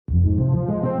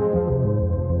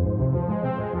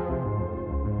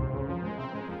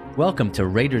Welcome to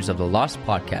Raiders of the Lost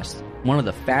Podcast, one of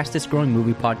the fastest growing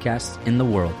movie podcasts in the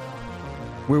world,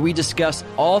 where we discuss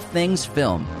all things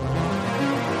film.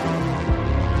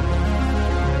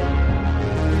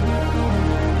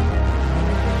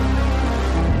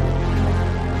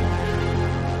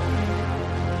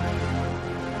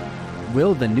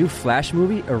 Will the new Flash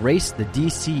movie erase the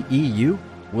DCEU?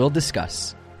 We'll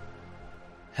discuss.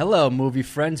 Hello, movie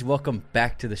friends. Welcome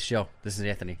back to the show. This is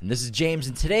Anthony. And this is James,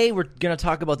 and today we're going to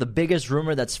talk about the biggest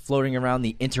rumor that's floating around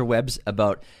the interwebs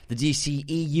about the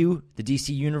DCEU, the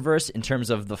DC Universe, in terms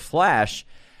of The Flash.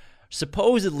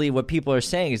 Supposedly, what people are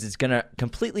saying is it's going to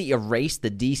completely erase the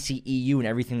DCEU and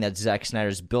everything that Zack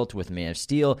Snyder's built with Man of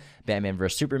Steel, Batman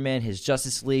vs. Superman, his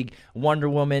Justice League, Wonder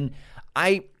Woman.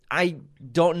 I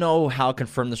don't know how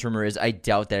confirmed this rumor is. I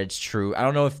doubt that it's true. I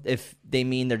don't know if they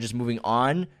mean they're just moving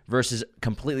on versus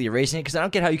completely erasing it, because I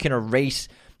don't get how you can erase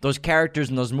those characters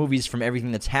and those movies from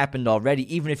everything that's happened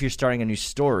already, even if you're starting a new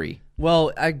story.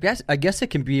 Well, I guess it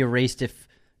can be erased if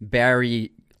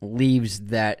Barry leaves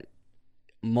that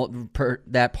part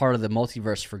of the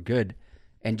multiverse for good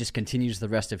and just continues the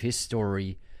rest of his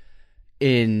story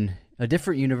in a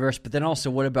different universe. But then also,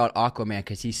 what about Aquaman?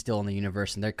 Because he's still in the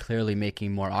universe, and they're clearly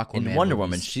making more Aquaman. And Wonder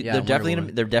Woman. They're definitely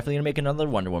gonna make another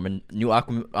Wonder Woman. New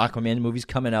Aquaman movies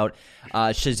coming out.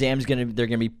 Shazam's they're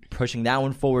gonna be pushing that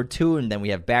one forward too. And then we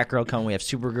have Batgirl coming. We have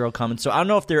Supergirl coming. So I don't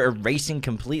know if they're erasing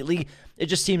completely. It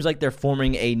just seems like they're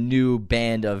forming a new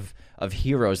band of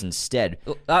heroes instead.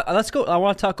 Let's go. I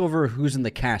want to talk over who's in the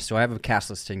cast. So I have a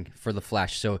cast listing for The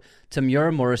Flash. So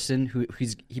Tamura Morrison,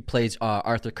 he plays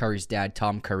Arthur Curry's dad,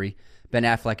 Tom Curry. Ben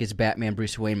Affleck is Batman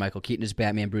Bruce Wayne. Michael Keaton is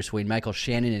Batman Bruce Wayne. Michael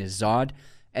Shannon is Zod.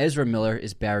 Ezra Miller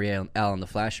is Barry Allen the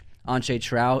Flash. Anshe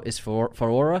Trow is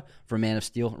Faora from Man of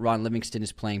Steel. Ron Livingston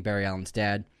is playing Barry Allen's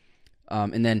dad.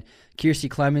 And then Kiersey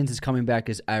Clemens is coming back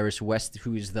as Iris West,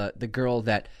 who is the girl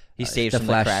that he saves from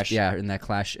Flash, the crash. Yeah, in that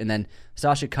clash. And then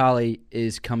Sasha Calle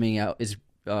is coming out, is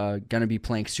going to be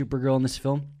playing Supergirl in this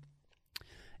film.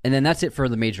 And then that's it for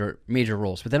the major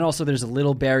roles. But then also there's a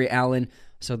little Barry Allen,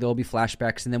 so there'll be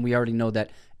flashbacks. And then we already know that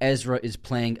Ezra is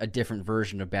playing a different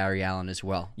version of Barry Allen as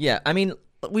well. Yeah, I mean,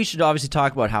 we should obviously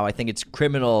talk about how I think it's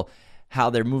criminal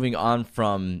how they're moving on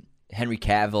from Henry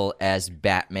Cavill as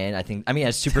Batman.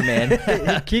 As Superman.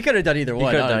 He could have done either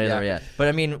one. Yeah. But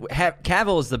I mean,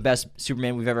 Cavill is the best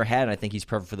Superman we've ever had, and I think he's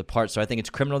perfect for the part. So I think it's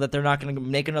criminal that they're not going to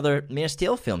make another Man of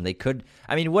Steel film. They could,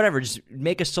 whatever, just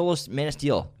make a solo Man of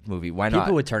Steel movie. Why not?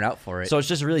 People would turn out for it. So it's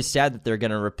just really sad that they're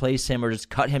going to replace him or just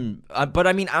cut him. But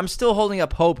I'm still holding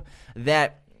up hope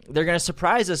that they're going to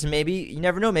surprise us. And maybe, you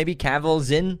never know, maybe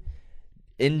Cavill's in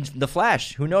The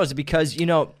Flash. Who knows? Because,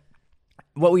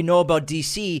 what we know about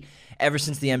DC ever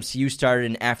since the MCU started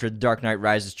and after the Dark Knight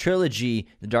Rises trilogy,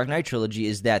 the Dark Knight trilogy,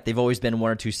 is that they've always been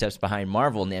one or two steps behind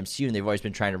Marvel in the MCU, and they've always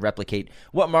been trying to replicate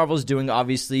what Marvel's doing.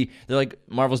 Obviously, they're like,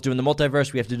 Marvel's doing the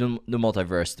multiverse, we have to do the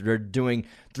multiverse. They're doing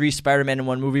 3 Spider-Man in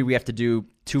one movie, we have to do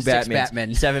 2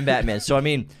 Batmans, 7 Batmans. So,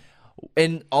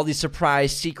 in all these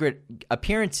surprise secret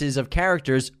appearances of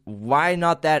characters, why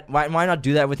not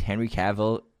do that with Henry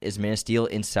Cavill as Man of Steel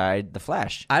inside The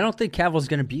Flash? I don't think Cavill's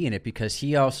going to be in it because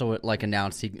he also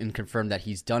announced and confirmed that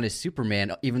he's done as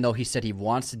Superman, even though he said he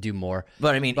wants to do more.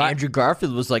 But Andrew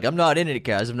Garfield was like, I'm not in it,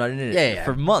 guys. I'm not in it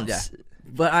for months. Yeah.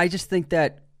 But I just think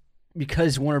that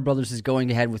because Warner Brothers is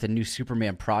going ahead with a new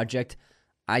Superman project,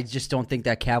 I just don't think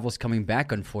that Cavill's coming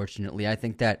back, unfortunately. I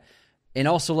think that, and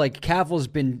also Cavill's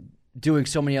been doing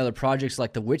so many other projects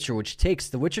like The Witcher,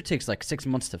 The Witcher takes 6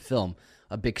 months to film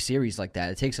a big series like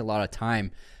that. It takes a lot of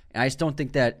time. And I just don't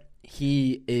think that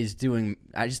he is doing.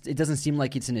 It doesn't seem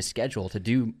like it's in his schedule to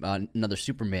do another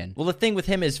Superman. Well, the thing with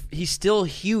him is he's still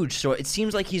huge, so it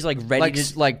seems like he's ready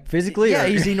to physically. Yeah,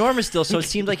 he's enormous still, so it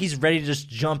seems like he's ready to just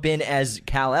jump in as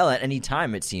Kal-El at any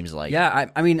time. It seems like. Yeah,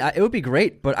 it would be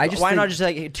great, but why not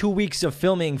just 2 weeks of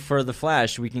filming for The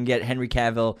Flash? We can get Henry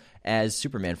Cavill as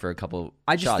Superman for a couple.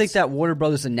 I just think that Warner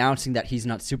Brothers announcing that he's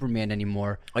not Superman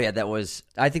anymore. Oh yeah, that was.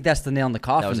 I think that's the nail in the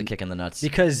coffin. That was a kick in the nuts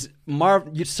because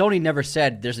Sony never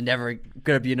said there's never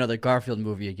going to be another Garfield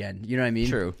movie again. You know what I mean?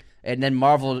 True. And then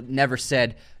Marvel never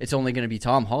said it's only going to be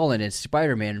Tom Holland as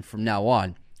Spider-Man from now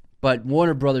on. But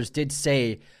Warner Brothers did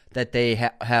say that they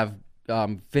have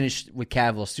finished with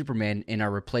Cavill Superman and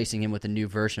are replacing him with a new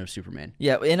version of Superman.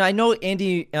 Yeah, and I know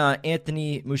Anthony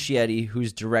Muschietti,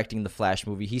 who's directing the Flash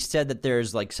movie, he said that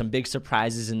there's some big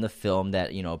surprises in the film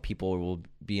that people will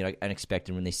be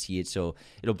unexpected when they see it. So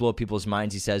it'll blow people's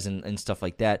minds, he says, and stuff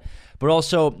like that. But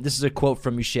also, this is a quote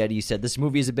from Muschietti. He said, "This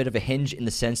movie is a bit of a hinge in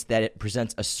the sense that it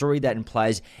presents a story that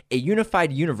implies a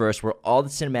unified universe where all the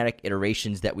cinematic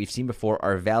iterations that we've seen before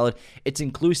are valid. It's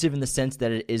inclusive in the sense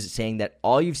that it is saying that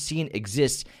all you've seen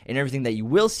exists and everything that you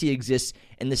will see exists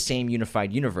in the same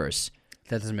unified universe."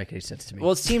 That doesn't make any sense to me.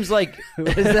 Well, it seems like...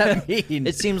 What does that mean?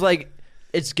 It seems like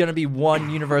it's going to be one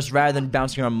universe rather than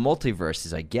bouncing around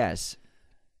multiverses, I guess.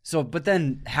 So, but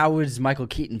then how is Michael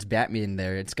Keaton's Batman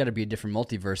there? It's got to be a different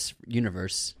multiverse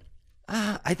universe.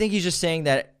 I think he's just saying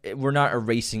that we're not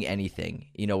erasing anything.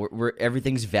 You know, we're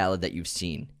everything's valid that you've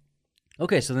seen.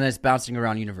 Okay, so then it's bouncing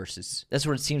around universes. That's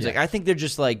what it seems like. I think they're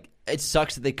just like, it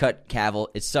sucks that they cut Cavill.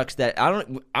 It sucks that I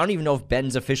don't even know if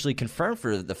Ben's officially confirmed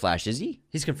for the Flash. Is he?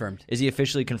 He's confirmed. Is he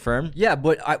officially confirmed? Yeah,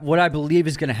 but what I believe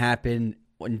is going to happen,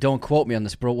 and don't quote me on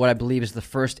this, but what I believe is the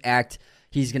first act,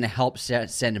 he's going to help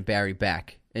send Barry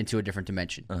back into a different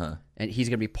dimension. And he's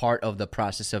going to be part of the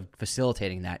process of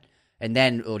facilitating that. And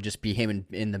then it'll just be him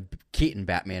in the Keaton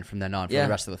Batman from then on for the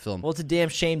rest of the film. Well, it's a damn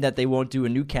shame that they won't do a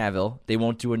new Cavill. They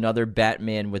won't do another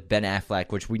Batman with Ben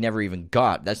Affleck, which we never even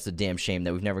got. That's the damn shame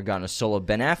that we've never gotten a solo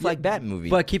Ben Affleck Bat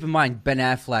movie. But keep in mind, Ben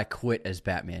Affleck quit as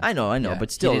Batman. I know, Yeah, but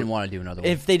still, he didn't want to do another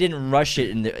one. If they didn't rush it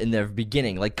in the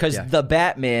beginning, like because the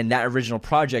Batman, that original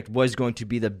project was going to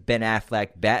be the Ben Affleck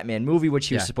Batman movie, which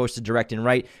he was supposed to direct and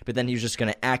write, but then he was just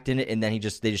going to act in it, and then they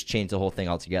just changed the whole thing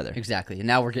altogether. Exactly, and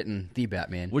now we're getting the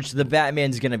Batman, which the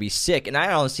Batman's going to be sick, and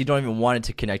I honestly don't even want it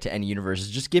to connect to any universes.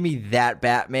 Just give me that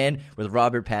Batman with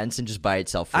Robert Pattinson just by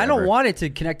itself forever. I don't want it to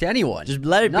connect to anyone. Just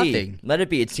let it Nothing. be. Let it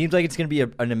be. It seems like it's going to be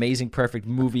an amazing, perfect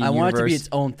movie. I want it to be its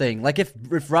own thing. Like if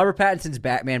Robert Pattinson's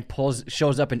Batman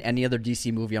shows up in any other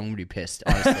DC movie, I'm going to be pissed,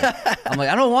 honestly. I'm like,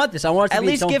 I don't want this. I want it to at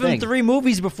be its least own give thing. him 3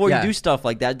 movies before you do stuff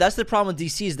like that. That's the problem with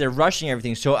DC is they're rushing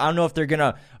everything. So I don't know if they're going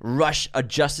to rush a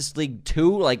Justice League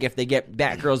 2, like if they get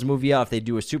Batgirl's movie out, if they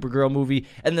do a Supergirl movie,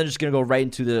 and then just going to go right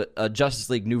into the Justice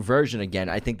League new version again.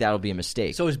 I think that'll be a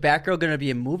mistake. So is Batgirl going to be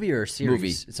a movie or a series?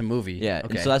 Movie. It's a movie. Yeah.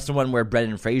 Okay. And so that's the one where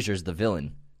Brendan Fraser's the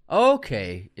villain.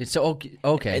 Okay.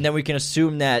 Okay. And then we can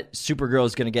assume that Supergirl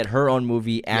is going to get her own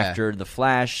movie after The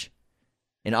Flash.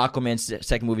 And Aquaman's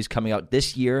second movie is coming out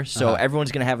this year. So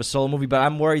everyone's going to have a solo movie. But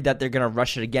I'm worried that they're going to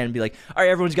rush it again and be like, all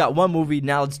right, everyone's got one movie.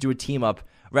 Now let's do a team up.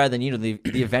 Rather than,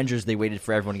 the Avengers, they waited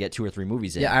for everyone to get 2 or 3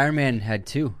 movies in. Yeah, Iron Man had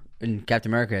 2. And Captain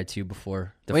America had 2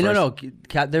 before. No.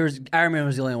 Iron Man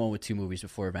was the only one with 2 movies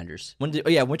before Avengers.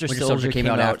 Winter Soldier came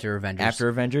out after Avengers. After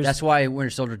Avengers? That's why Winter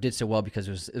Soldier did so well, because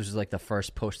it was like the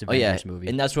first post-Avengers movie.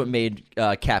 And that's what made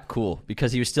Cap cool,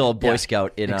 because he was still a Boy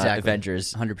Scout in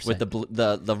Avengers. 100%. With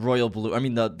the royal blue,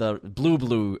 the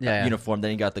blue uniform.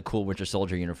 Then he got the cool Winter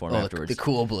Soldier uniform afterwards. The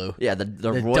cool blue. Yeah, the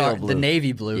royal blue. The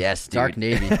navy blue. Yes, dude. Dark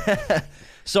navy.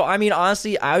 So, I mean,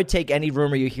 honestly, I would take any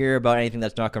rumor you hear about anything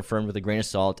that's not confirmed with a grain of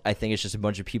salt. I think it's just a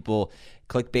bunch of people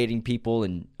clickbaiting people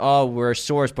and, we're a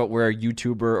source, but we're a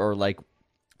YouTuber or like...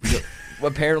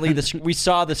 apparently, we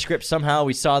saw the script somehow.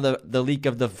 We saw the leak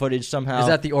of the footage somehow. Is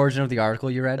that the origin of the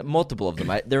article you read? Multiple of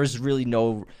them. There was really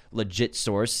no legit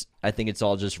source. I think it's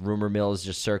all just rumor mills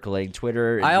just circulating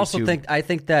Twitter. And I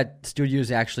think that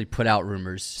studios actually put out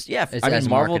rumors. Yeah, as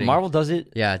Marvel does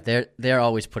it. Yeah, they're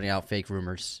always putting out fake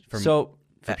rumors for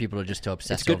people to obsess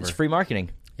it's good. over. It's free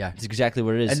marketing. Yeah, it's exactly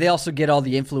what it is. And they also get all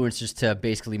the influencers to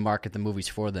basically market the movies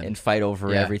for them and fight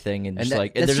over everything, and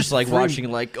they're just like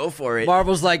watching, like, go for it.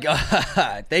 Marvel's like,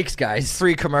 thanks guys,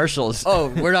 free commercials. Oh,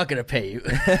 we're not gonna pay you.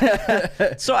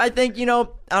 So I think I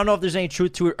don't know if there's any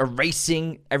truth to it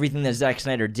erasing everything that Zack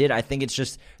Snyder did. I think it's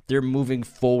just they're moving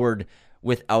forward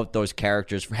without those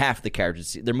characters. For half the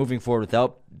characters, they're moving forward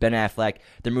without Ben Affleck.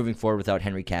 They're moving forward without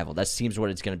Henry Cavill. That seems what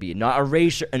it's going to be. Not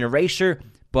an erasure,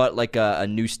 but like a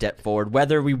new step forward.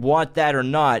 Whether we want that or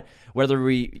not, whether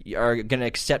we are going to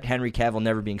accept Henry Cavill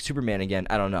never being Superman again,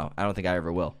 I don't know. I don't think I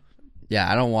ever will.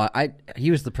 Yeah, I don't want. He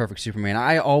was the perfect Superman.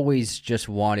 I always just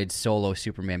wanted solo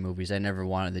Superman movies. I never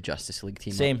wanted the Justice League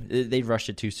team. Same. They rushed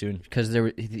it too soon because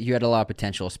you had a lot of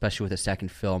potential, especially with the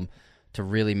second film, to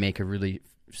really make a really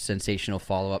sensational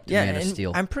follow-up to Man of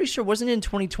Steel. I'm pretty sure, wasn't it in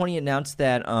 2020 announced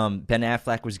that Ben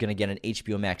Affleck was going to get an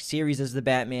HBO Max series as the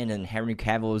Batman, and Henry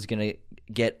Cavill was going to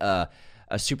get a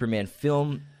Superman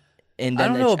film, and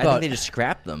then I think they just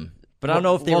scrapped them. But I don't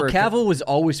know if they were... Cavill was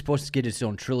always supposed to get his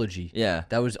own trilogy. Yeah.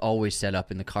 That was always set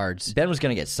up in the cards. Ben was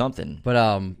going to get something.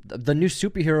 But the new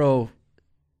superhero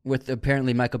with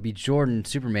apparently Michael B. Jordan,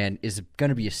 Superman, is going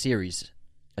to be a series.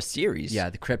 A series? Yeah,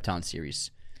 the Krypton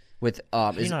series. With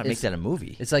how do you not make that a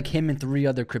movie? It's like him and 3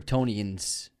 other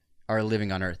Kryptonians are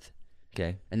living on Earth.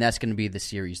 Okay. And that's going to be the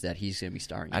series that he's going to be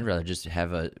starring in. I'd rather just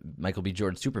have a Michael B.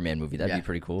 Jordan Superman movie. That'd be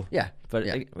pretty cool. Yeah. But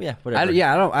yeah, whatever.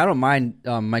 I don't mind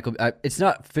Michael. It's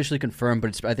not officially confirmed,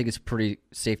 but I think it's pretty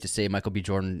safe to say Michael B.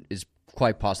 Jordan is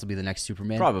quite possibly the next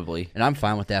Superman. Probably. And I'm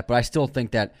fine with that. But I still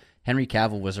think that Henry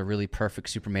Cavill was a really perfect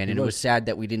Superman, and it was sad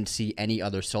that we didn't see any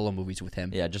other solo movies with him.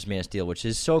 Yeah, just Man of Steel, which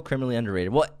is so criminally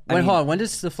underrated. Well, hold on. When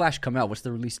does The Flash come out? What's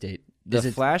the release date?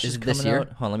 Flash is this coming year?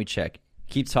 Out. Hold on, let me check.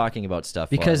 Keep talking about stuff.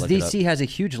 Because DC has a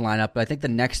huge lineup, but I think the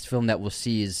next film that we'll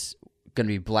see is going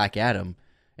to be Black Adam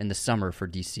in the summer for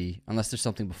DC, unless there's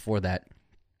something before that.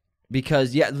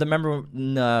 Because, remember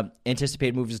in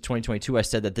anticipated movies of 2022, I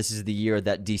said that this is the year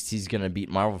that DC is going to beat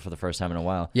Marvel for the first time in a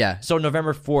while. Yeah. So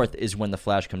November 4th is when The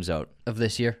Flash comes out. Of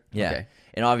this year? Yeah. Okay.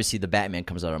 And obviously the Batman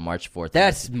comes out on March 4th.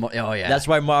 That's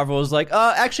why Marvel was like,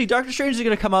 actually, Doctor Strange is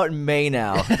going to come out in May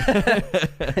now.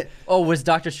 Was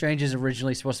Doctor Strange's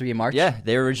originally supposed to be in March? Yeah,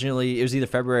 it was either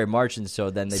February or March, and so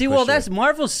then they that's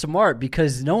Marvel's smart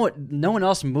because no one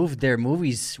else moved their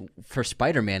movies for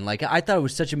Spider-Man. Like, I thought it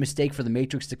was such a mistake for The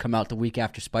Matrix to come out the week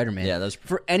after Spider-Man. Yeah,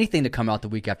 for anything to come out the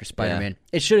week after Spider-Man.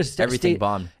 Yeah. It should have everything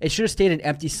bombed. It should have stayed an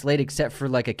empty slate except for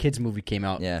like a kids movie came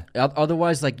out. Yeah.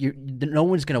 Otherwise, like no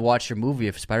one's gonna watch your movie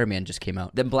if Spider-Man just came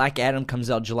out. Then Black Adam comes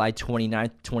out July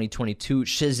 29th, 2022.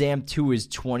 Shazam 2 is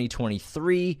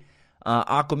 2023.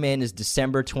 Aquaman is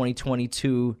December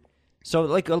 2022. So,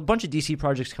 like, a bunch of DC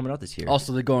projects coming out this year.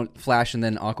 Also, they're going Flash and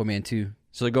then Aquaman 2.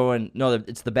 So they're going,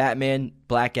 it's the Batman,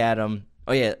 Black Adam.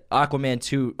 Oh, yeah, Aquaman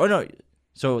 2. Oh, no.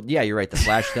 So, yeah, you're right. The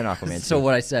Flash, then Aquaman 2. So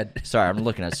what I said. Sorry, I'm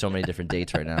looking at so many different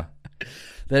dates right now.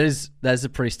 That is a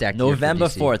pretty stacked November year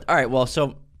for DC. 4th. All right, well,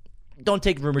 so don't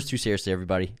take rumors too seriously,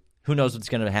 everybody. Who knows what's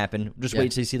going to happen? Just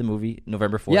wait till you see the movie,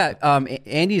 November 4th. Yeah,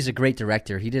 Andy is a great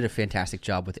director. He did a fantastic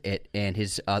job with it, and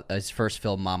his first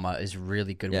film, Mama, is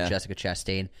really good with Jessica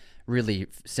Chastain. Really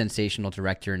sensational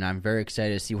director, and I'm very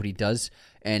excited to see what he does.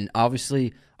 And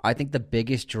obviously, I think the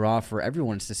biggest draw for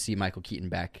everyone is to see Michael Keaton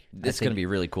back. It's going to be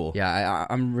really cool. Yeah,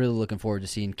 I'm really looking forward to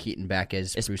seeing Keaton back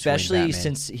as Bruce Wayne, especially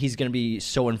since he's going to be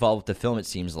so involved with the film, it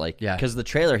seems like. Yeah. Because the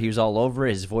trailer, he was all over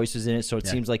it. His voice was in it, so it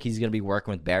seems like he's going to be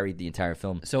working with Barry the entire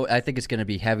film. So I think it's going to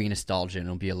be heavy nostalgia, and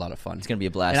it'll be a lot of fun. It's going to be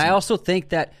a blast. And I also think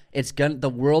that the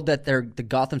world that the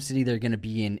Gotham City they're going to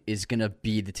be in is going to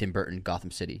be the Tim Burton Gotham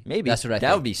City. Maybe. That's what I think.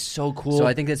 That would be so cool. So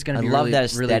I think that's going to be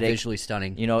really visually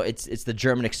stunning. You know, it's the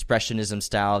German expressionism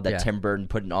style that Tim Burton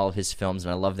put in all of his films,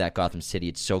 and I love that Gotham City.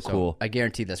 It's so cool. I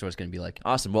guarantee that's what it's going to be like.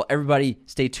 Awesome. Well, everybody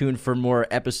stay tuned for more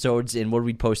episodes. And what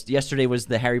we post yesterday was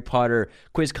the Harry Potter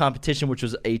quiz competition, which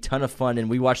was a ton of fun. And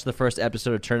we watched the first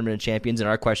episode of Tournament of Champions, and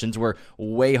our questions were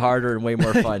way harder and way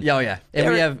more fun. Yeah.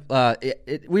 And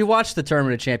we watched the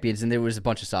Tournament of Champions, and there was a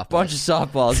bunch of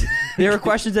softballs. There were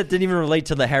questions that didn't even relate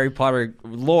to the Harry Potter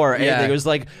lore. And it was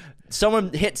like,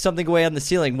 someone hit something away on the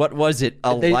ceiling. What was it?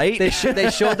 Light? They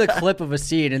showed the clip of a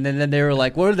scene, and then they were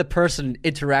like, "What did the person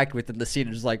interact with in the scene?"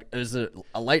 It was like, it was a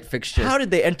light fixture. How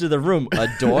did they enter the room? A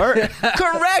door?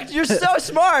 Correct. You're so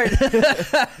smart.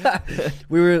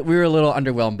 We were a little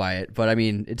underwhelmed by it, but I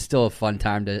mean, it's still a fun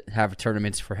time to have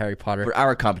tournaments for Harry Potter.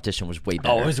 Our competition was way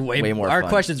better. Oh, it was way more. Our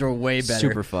questions were way better.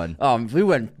 Super fun. We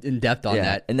went in depth on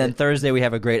that. And then Thursday we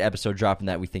have a great episode dropping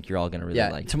that we think you're all going to really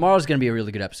like. Tomorrow's going to be a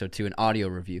really good episode too, an audio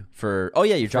review. You're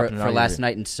dropping for Last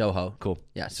Night in Soho. Cool.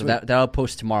 Yeah, so that'll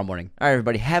post tomorrow morning. All right,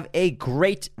 everybody, have a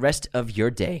great rest of your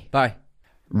day. Bye.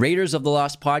 Raiders of the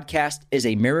Lost Podcast is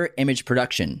a mirror image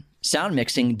production. Sound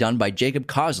mixing done by Jacob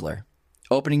Kosler.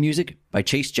 Opening music by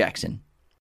Chase Jackson.